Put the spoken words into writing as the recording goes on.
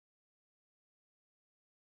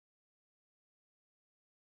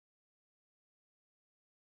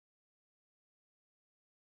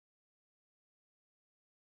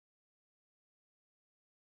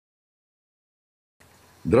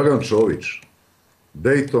Dragan Čović,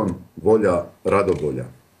 Dejton, volja, radobolja.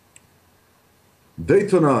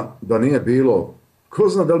 Dejtona da nije bilo, ko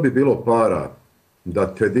zna da li bi bilo para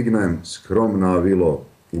da te dignem skromna vilo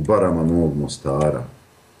u barama mog Mostara.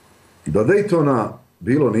 Da Dejtona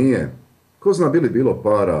bilo nije, ko zna bi li bilo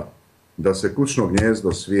para da se kućno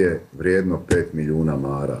gnjezdo svije vrijedno 5 milijuna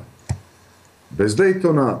mara. Bez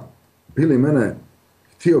Dejtona bili mene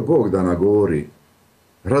htio Bog da nagori,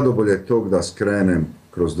 radobolje tog da skrenem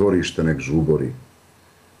kroz dvorište nek žubori.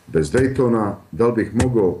 Bez Dejtona da li bih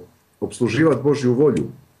mogao obsluživat Božju volju,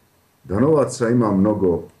 da novaca ima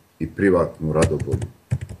mnogo i privatnu radobolju.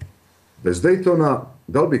 Bez Dejtona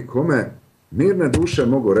da li bi kome mirne duše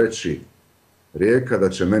mogo reći, rijeka da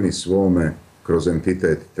će meni svome kroz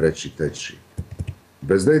entitet treći teći.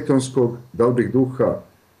 Bez Dejtonskog da li bih duha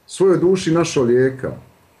svojoj duši našo lijeka,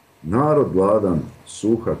 narod gladan,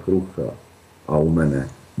 suha kruha, a u mene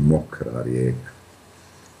mokra rijeka.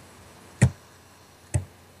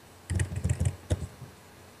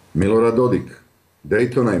 Milorad Dodik,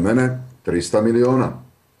 Dejtona i mene 300 miliona.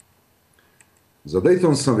 Za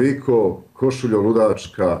Dejton sam vikao košuljo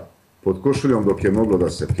ludačka, pod košuljom dok je moglo da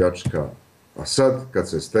se pljačka, a sad kad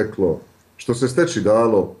se steklo, što se steći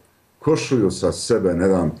dalo, košulju sa sebe ne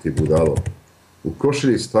dam ti budalo. U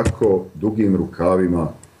košulji s tako dugim rukavima,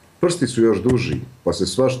 prsti su još duži, pa se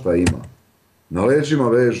svašta ima. Na leđima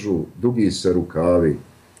vežu dugi se rukavi,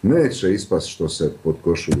 neće ispast što se pod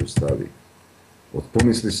košulju stavi. Od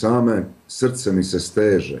pomisli same srce mi se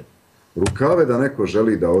steže, rukave da neko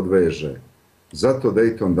želi da odveže. Zato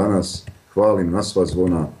Dejton danas hvalim na sva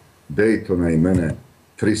zvona, Dejtona i mene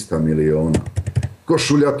 300 miliona.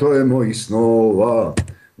 Košulja to je mojih snova,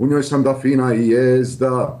 u njoj sam da fina i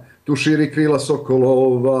jezda, tu širi krila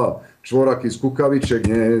sokolova, čvorak iz kukavićeg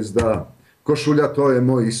gnjezda. Košulja to je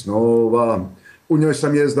mojih snova, u njoj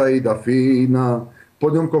sam jezda i da fina,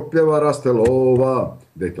 pod njom kog pljeva raste lova,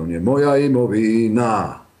 Dejton je moja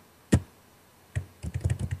imovina.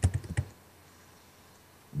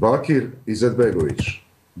 Bakir Izetbegović,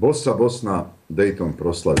 Bosa, Bosna, Dejton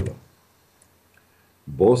proslavila.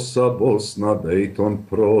 Bosa, Bosna, Dejton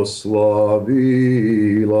proslavila,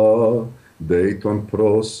 Dejton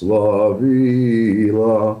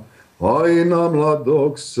proslavila, aj na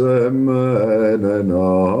mladog se mene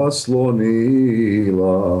naslonila.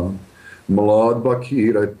 Mlad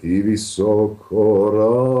Bakire, ti visoko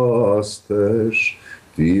rasteš,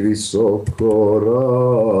 ti visoko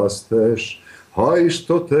rasteš, aj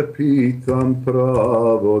što te pitam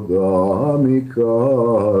pravo da mi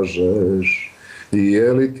kažeš,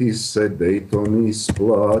 je li ti se Dejton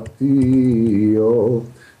isplatio,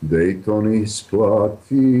 Dejton isplatio,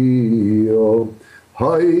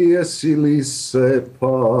 aj jesi li se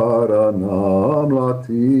para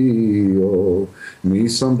namlatio,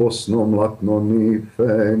 nisam Bosno mlatno ni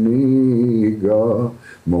feniga,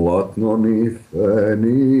 mlatno ni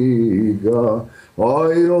feniga,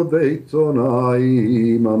 aj od Dejtona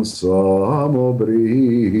imam samo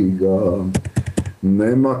briga.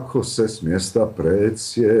 Nema ko se s mjesta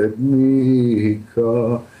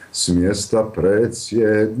predsjednika, s mjesta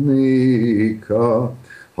predsjednika,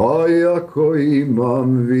 a ako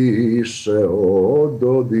imam više od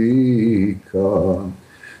Dodika.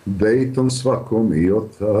 Dejton svakom i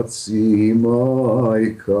otac i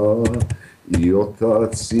majka, i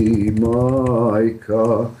otac i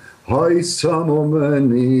majka, aj samo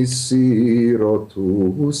meni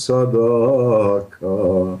sirotu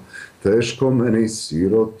sadaka. Teško meni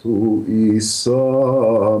sirotu i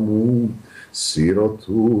samu,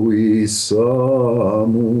 sirotu i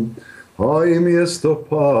samu, aj mjesto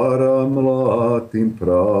para mlatim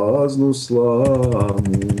praznu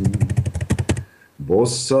slamu.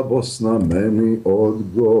 Bosa, Bosna meni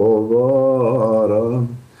odgovara,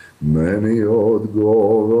 meni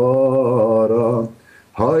odgovara,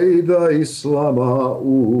 hajda islama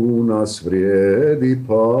u nas vrijedi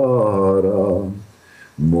para.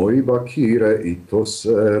 Moji Bakire, i to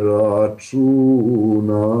se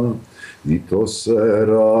računa, i to se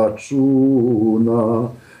računa,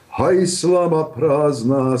 haj slama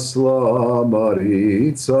prazna,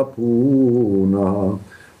 slamarica puna,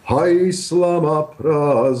 haj slama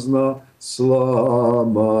prazna,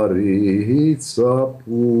 slamarica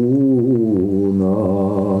puna.